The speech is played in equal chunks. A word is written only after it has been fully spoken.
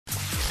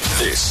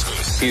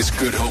This is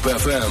Good Hope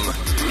FM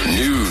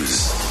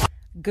News.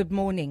 Good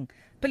morning.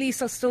 Police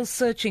are still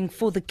searching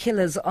for the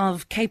killers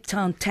of Cape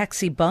Town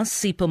taxi boss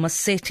Sipho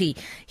Maseti.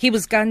 He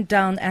was gunned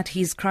down at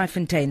his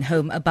Kraaifontein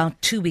home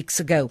about 2 weeks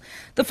ago.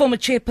 The former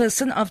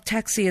chairperson of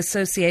Taxi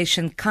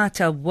Association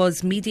Kata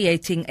was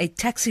mediating a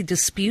taxi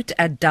dispute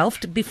at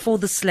Delft before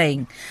the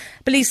slaying.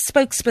 Police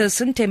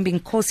spokesperson Tembing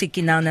Kosi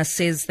Kinana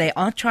says they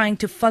are trying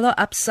to follow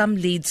up some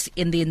leads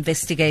in the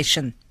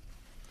investigation.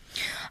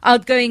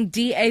 Outgoing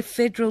DA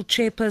Federal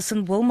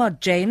Chairperson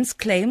Wilmot James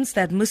claims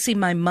that Mmusi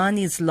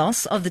Maimani's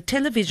loss of the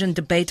television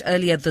debate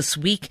earlier this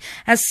week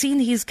has seen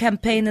his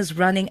campaigners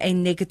running a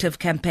negative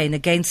campaign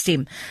against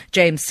him.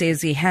 James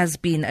says he has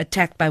been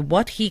attacked by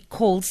what he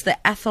calls the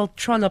Athol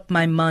Trollop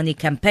Maimani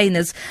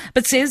campaigners,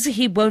 but says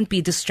he won't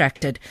be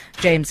distracted.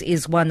 James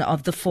is one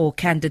of the 4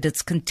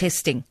 candidates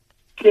contesting.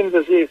 It seems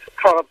as if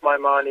Trollop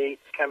Maimani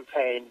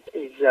campaign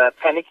is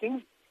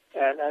panicking.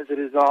 And as a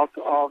result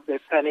of their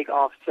panic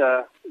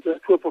after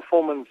the poor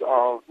performance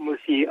of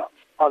Mmusi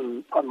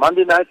on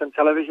Monday night on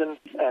television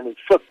and his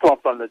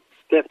flip-flop on the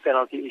death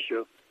penalty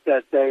issue,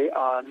 that they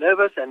are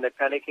nervous and they're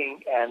panicking.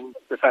 And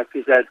the fact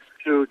is that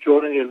through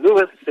Jordan and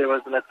Lewis, there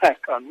was an attack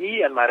on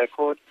me and my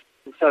record.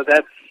 And so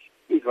that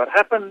is what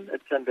happened.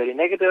 It turned very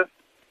negative.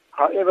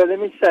 However,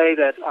 let me say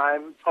that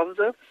I'm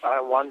positive.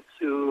 I want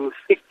to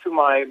stick to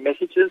my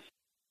messages.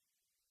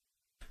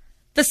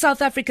 The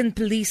South African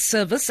Police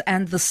Service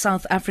and the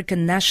South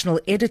African National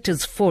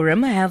Editors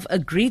Forum have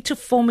agreed to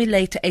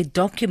formulate a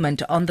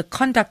document on the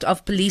conduct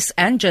of police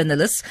and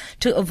journalists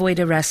to avoid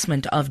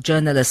harassment of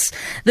journalists.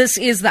 This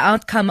is the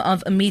outcome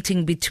of a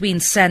meeting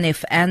between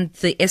SANEF and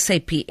the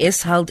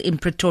SAPS held in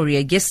Pretoria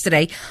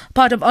yesterday,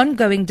 part of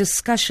ongoing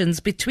discussions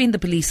between the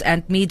police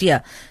and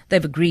media.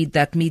 They've agreed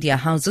that media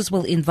houses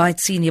will invite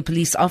senior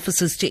police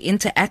officers to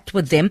interact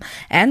with them,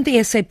 and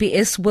the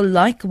SAPS will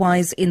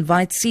likewise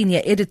invite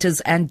senior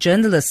editors and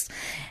journalists.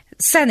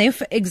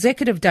 SANEF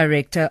Executive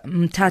Director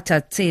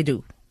Mtata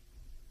Tsedu.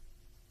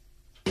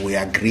 We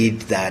agreed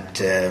that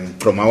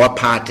from our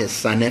part as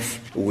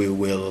SANEF, we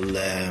will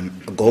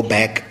go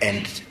back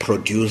and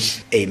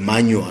produce a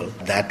manual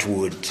that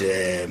would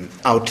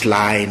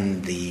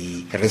outline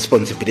the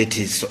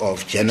responsibilities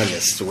of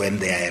journalists when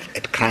they are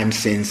at crime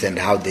scenes and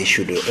how they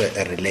should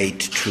relate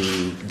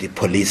to the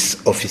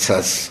police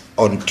officers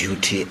on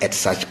duty at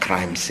such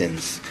crime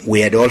scenes. We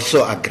had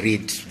also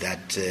agreed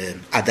that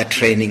other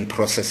training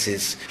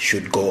processes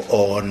should go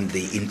on,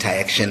 the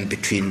interaction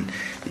between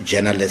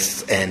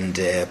journalists and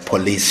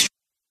police.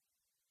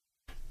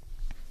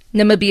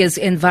 Namibia's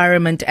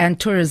Environment and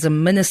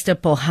Tourism Minister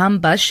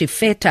Pohamba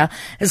Shifeta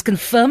has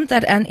confirmed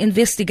that an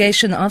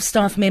investigation of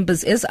staff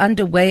members is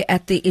underway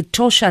at the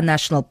Etosha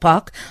National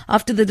Park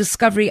after the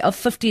discovery of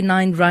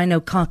 59 rhino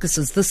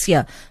carcasses this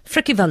year.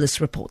 Frikkie Wallis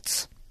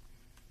reports.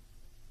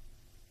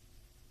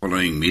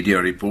 Following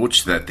media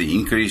reports that the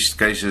increased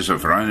cases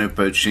of rhino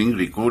poaching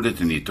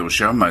recorded in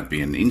Etosha might be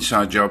an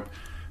inside job,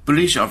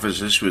 police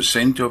officers were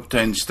sent to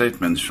obtain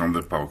statements from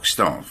the park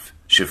staff.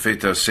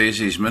 Shifeta says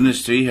his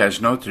ministry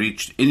has not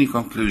reached any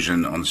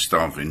conclusion on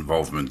staff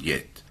involvement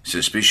yet.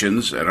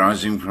 Suspicions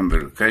arising from the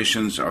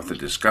locations of the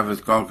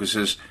discovered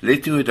carcasses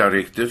led to a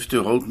directive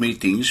to hold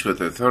meetings with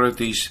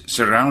authorities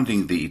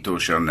surrounding the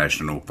Etosha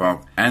National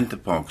Park and the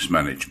park's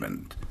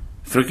management.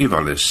 Frikkie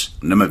Wallis,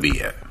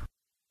 Namibia.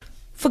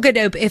 For Good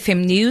Hope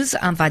FM News,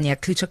 I'm Vanya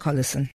Kluter-Collison.